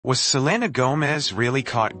Was Selena Gomez really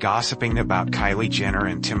caught gossiping about Kylie Jenner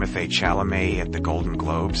and Timothée Chalamet at the Golden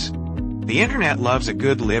Globes? The internet loves a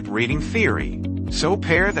good lip-reading theory, so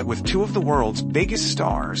pair that with two of the world's biggest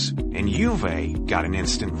stars, and Juve got an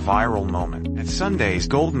instant viral moment. At Sunday's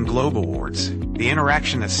Golden Globe Awards, the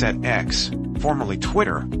interaction that set X, formerly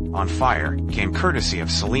Twitter, on fire came courtesy of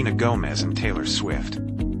Selena Gomez and Taylor Swift.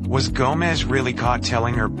 Was Gomez really caught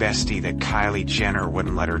telling her bestie that Kylie Jenner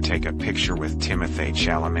wouldn't let her take a picture with Timothée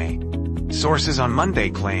Chalamet? Sources on Monday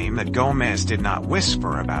claim that Gomez did not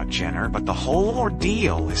whisper about Jenner, but the whole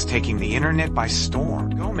ordeal is taking the internet by storm.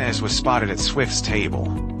 Gomez was spotted at Swift's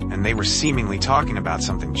table, and they were seemingly talking about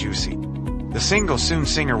something juicy. The single-soon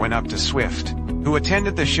singer went up to Swift, who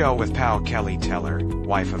attended the show with pal Kelly Teller,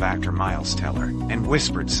 wife of actor Miles Teller, and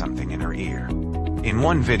whispered something in her ear. In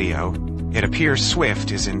one video, it appears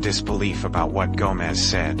Swift is in disbelief about what Gomez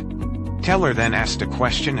said. Teller then asked a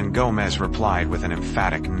question and Gomez replied with an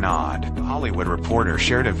emphatic nod. The Hollywood Reporter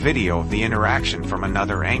shared a video of the interaction from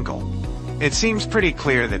another angle. It seems pretty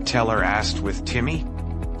clear that Teller asked with Timmy.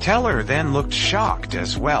 Teller then looked shocked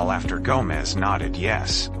as well after Gomez nodded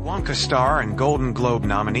yes. The Wonka star and Golden Globe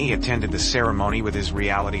nominee attended the ceremony with his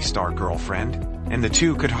reality star girlfriend, and the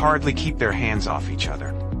two could hardly keep their hands off each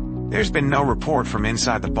other. There's been no report from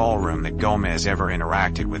inside the ballroom that Gomez ever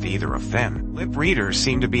interacted with either of them. Lip readers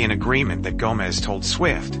seem to be in agreement that Gomez told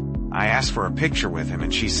Swift, "I asked for a picture with him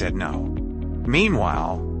and she said no."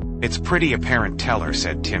 Meanwhile, it's pretty apparent Teller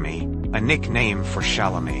said Timmy, a nickname for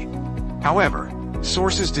Chalamet. However,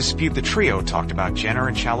 sources dispute the trio talked about Jenner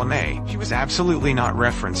and Chalamet. She was absolutely not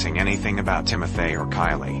referencing anything about Timothée or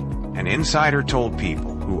Kylie. An insider told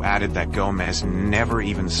People, who added that Gomez never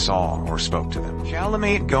even saw or spoke to them.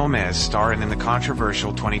 Chalamet and Gomez starred in the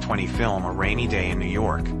controversial 2020 film A Rainy Day in New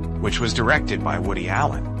York, which was directed by Woody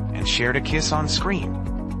Allen, and shared a kiss on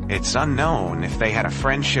screen. It's unknown if they had a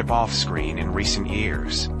friendship off-screen in recent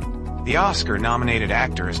years. The Oscar-nominated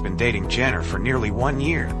actor has been dating Jenner for nearly 1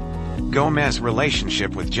 year. Gomez's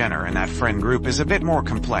relationship with Jenner and that friend group is a bit more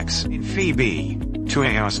complex. In Phoebe,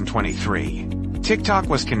 2023, TikTok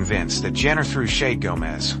was convinced that Jenner threw shade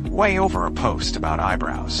Gomez way over a post about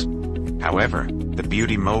eyebrows. However, the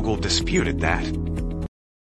beauty mogul disputed that.